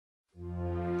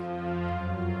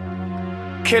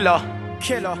Killer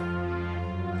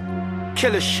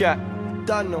shaq.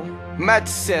 Dunno. Mad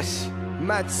cess.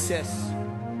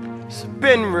 It's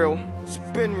been real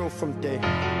from day.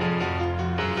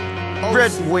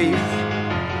 Red wave.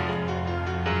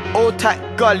 Old tack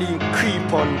gully and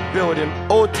creep on building.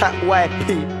 Old tack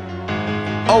YP.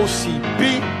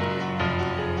 OCB.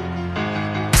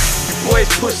 Boys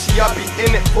pussy, I be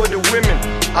in it for the women.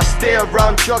 I stay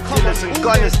around drug dealers and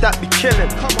gunners that be killing.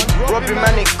 Robbing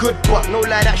man ain't good, but no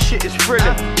lie, that shit is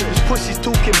thrilling. This pussy's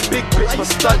talking big bits, but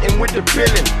stunting with the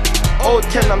billing. Old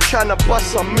 10, I'm tryna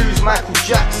bust some moves, Michael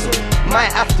Jackson.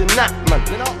 Might have to nap, man.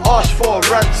 Ask for a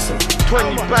ransom,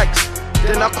 20 bags.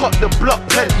 Then I cop the block,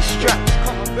 plenty strapped.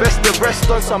 Best the rest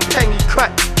on some penny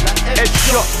crack.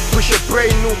 Headshot, push your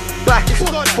brain all back.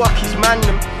 Fuck his man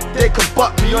them. They can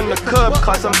butt me on the curb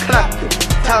cause I'm clapping.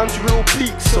 Town's real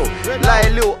peak, so lie a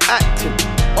little acting.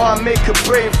 Or I make a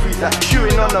brain freeze like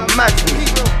chewing on a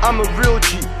magnet. I'm a real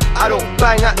G, I don't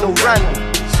bang at no random.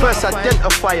 First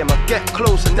identify him, I get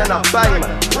close and then I bang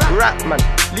man. Rap man,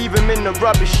 leave him in the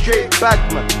rubbish straight bag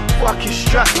man. Fuck his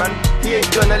strap man, he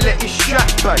ain't gonna let his strap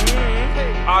bang.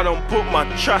 I don't put my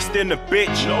trust in a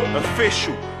bitch,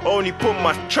 official. Only put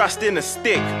my trust in a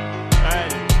stick.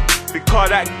 Because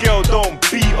that girl don't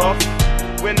beat off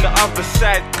when the other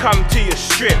side come to your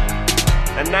strip.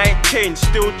 And I ain't changed,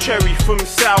 still cherry from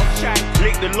south.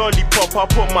 Lick the lollipop, I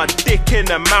put my dick in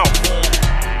her mouth.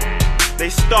 They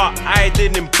start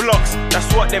hiding in blocks,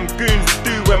 that's what them goons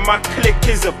do when my clique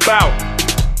is about.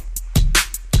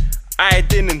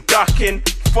 Hiding and ducking,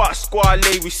 fuck squad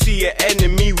lay, we see an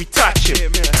enemy, we touch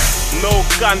him. No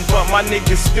gun, but my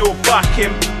niggas still buck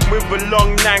him. With a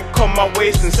long nank on my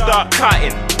waist and start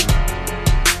cutting.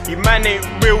 You man ain't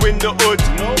real in the hood.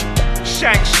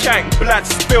 Shank, blood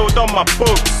spilled on my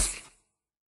books.